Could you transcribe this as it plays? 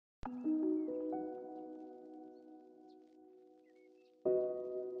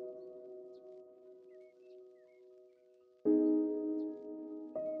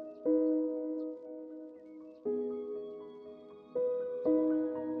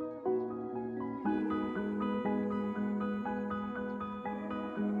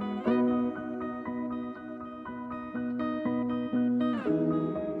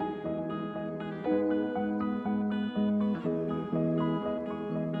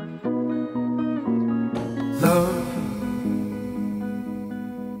Love,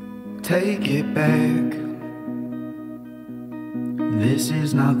 take it back. This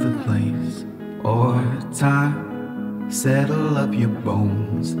is not the place or time. Settle up your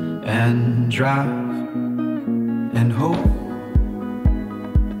bones and drive and hope.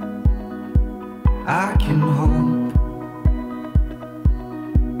 I can hope,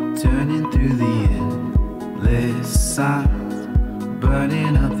 turning through the endless signs,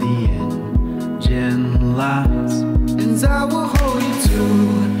 burning up the engine lights. And I will hold you to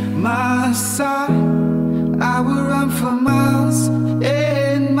my side. I will run for miles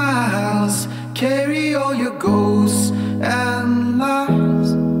and miles, carry all your ghosts and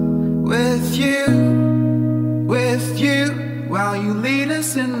lies with you, while you lead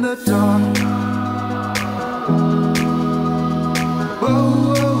us in the dark. Whoa,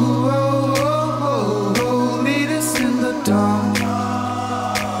 whoa, whoa, whoa, whoa, lead us in the dark.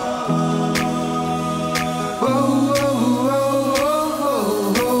 Whoa, whoa, whoa,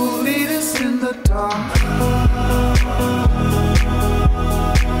 whoa, whoa, lead us in the dark.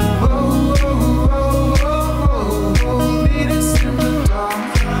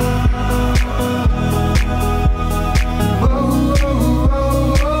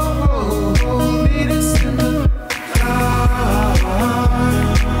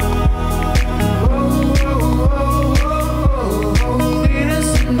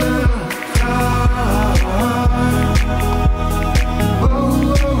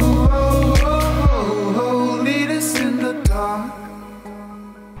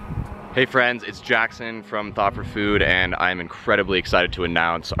 Hey friends, it's Jackson from Thought for Food, and I'm incredibly excited to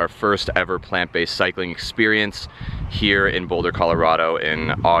announce our first ever plant-based cycling experience here in Boulder, Colorado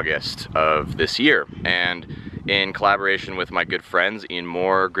in August of this year. And in collaboration with my good friends Ian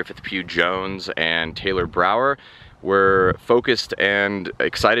Moore, Griffith Pugh Jones, and Taylor Brower, we're focused and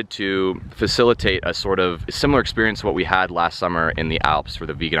excited to facilitate a sort of similar experience to what we had last summer in the Alps for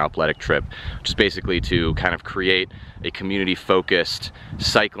the vegan athletic trip, which is basically to kind of create a community-focused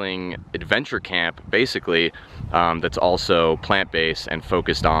cycling adventure camp, basically, that's also plant-based and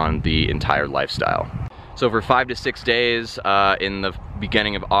focused on the entire lifestyle. So for 5 to 6 days in the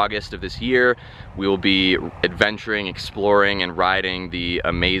beginning of August of this year, we will be adventuring, exploring, and riding the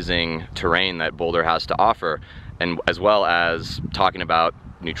amazing terrain that Boulder has to offer, and as well as talking about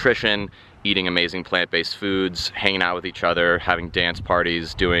nutrition, eating amazing plant-based foods, hanging out with each other, having dance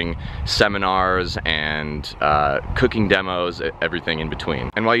parties, doing seminars, and cooking demos, everything in between.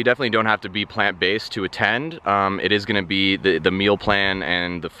 And while you definitely don't have to be plant-based to attend, it is gonna be, the meal plan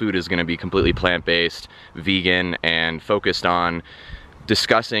and the food is gonna be completely plant-based, vegan, and focused on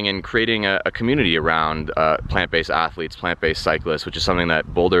discussing and creating a community around plant-based athletes, plant-based cyclists, which is something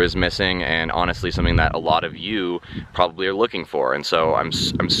that Boulder is missing, and honestly something that a lot of you probably are looking for. And so I'm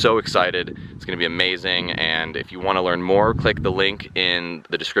so excited. It's gonna be amazing, and if you want to learn more, click the link in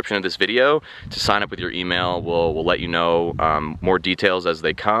the description of this video to sign up with your email. We'll let you know more details as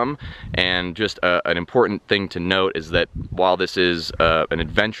they come. And just an important thing to note is that while this is an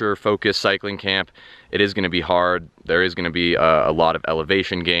adventure-focused cycling camp, it is going to be hard. There is going to be a lot of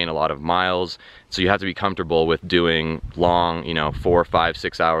elevation gain, a lot of miles. So you have to be comfortable with doing long, 4, 5,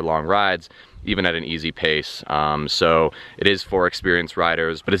 6 hour long rides, even at an easy pace. So it is for experienced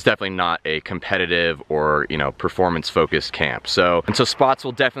riders, but it's definitely not a competitive or, performance focused camp. So spots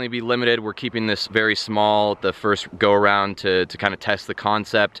will definitely be limited. We're keeping this very small the first go around to kind of test the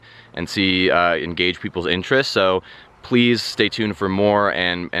concept and see, engage people's interest. So please stay tuned for more,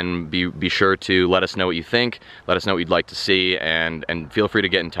 and be sure to let us know what you think, let us know what you'd like to see, and feel free to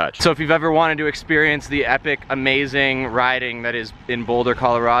get in touch. So if you've ever wanted to experience the epic, amazing riding that is in Boulder,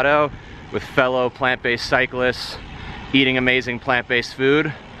 Colorado, with fellow plant-based cyclists, eating amazing plant-based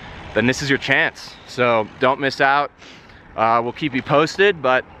food, then this is your chance. So don't miss out. We'll keep you posted,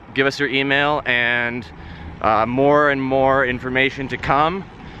 but give us your email, and more and more information to come.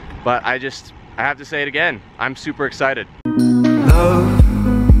 But I have to say it again, I'm super excited. Love,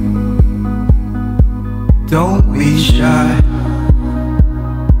 don't be shy.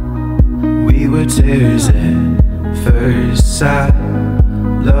 We were tears at first sight,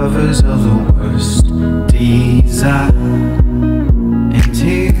 lovers of the worst design.